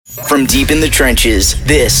From deep in the trenches,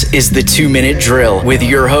 this is the 2-Minute Drill with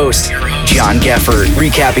your host, John Geffert,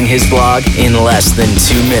 recapping his blog in less than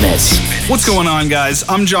 2 minutes. What's going on, guys?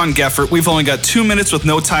 I'm John Geffert. We've only got 2 minutes with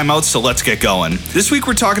no timeouts, so let's get going. This week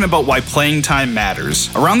we're talking about why playing time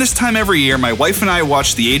matters. Around this time every year, my wife and I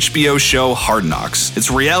watch the HBO show Hard Knocks. It's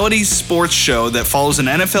a reality sports show that follows an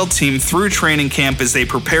NFL team through training camp as they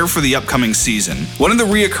prepare for the upcoming season. One of the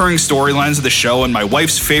reoccurring storylines of the show, and my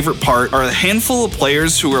wife's favorite part, are a handful of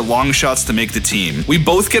players who are long shots to make the team. We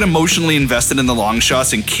both get emotionally invested in the long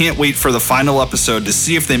shots and can't wait for the final episode to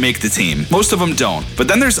see if they make the team. Most of them don't. But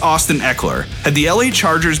then there's Austin Ekeler. Had the LA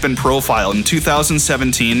Chargers been profiled in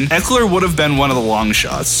 2017, Ekeler would have been one of the long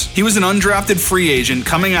shots. He was an undrafted free agent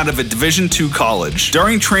coming out of a Division II college.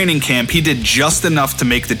 During training camp, he did just enough to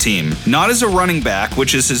make the team. Not as a running back,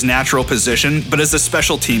 which is his natural position, but as a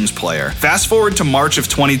special teams player. Fast forward to March of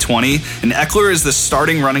 2020, and Ekeler is the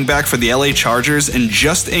starting running back for the LA Chargers and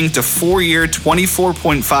just inked a 4-year,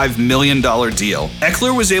 $24.5 million deal.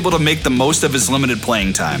 Ekeler was able to make the most of his limited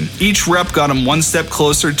playing time. Each rep got him one step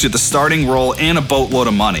closer to the starting role and a boatload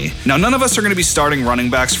of money. Now, none of us are going to be starting running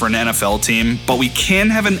backs for an NFL team, but we can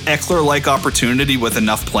have an Ekeler-like opportunity with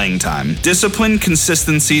enough playing time. Discipline,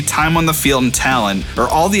 consistency, time on the field, and talent are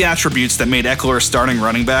all the attributes that made Ekeler a starting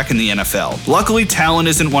running back in the NFL. Luckily, talent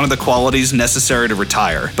isn't one of the qualities necessary to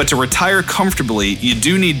retire, but to retire comfortably, you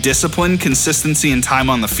do need discipline, consistency, and time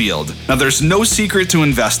on the field. Now, there's no secret to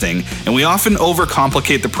investing, and we often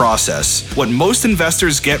overcomplicate the process. What most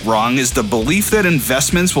investors get wrong is the belief that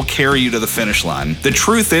investments will carry you to the finish line. The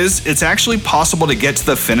truth is, it's actually possible to get to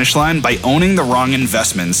the finish line by owning the wrong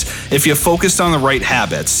investments if you focused on the right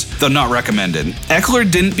habits, though not recommended. Ekeler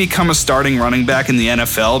didn't become a starting running back in the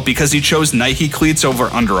NFL because he chose Nike cleats over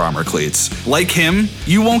Under Armour cleats. Like him,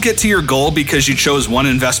 you won't get to your goal because you chose one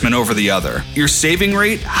investment over the other. Your saving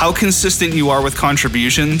rate, how consistent you are with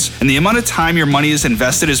contributions, and the amount of time your money is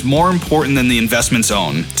invested is more important than the investment's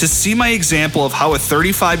own. To see my example of how a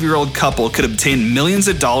 35-year-old couple could obtain millions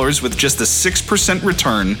of dollars with just a 6%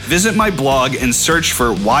 return, visit my blog and search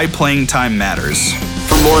for Why Playing Time Matters.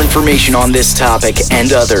 For more information on this topic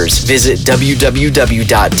and others, visit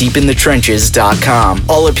www.deepinthetrenches.com.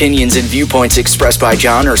 All opinions and viewpoints expressed by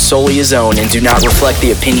John are solely his own and do not reflect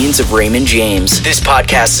the opinions of Raymond James. This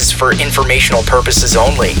podcast is for informational purposes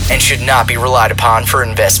only and should not be relied upon for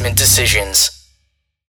investment decisions.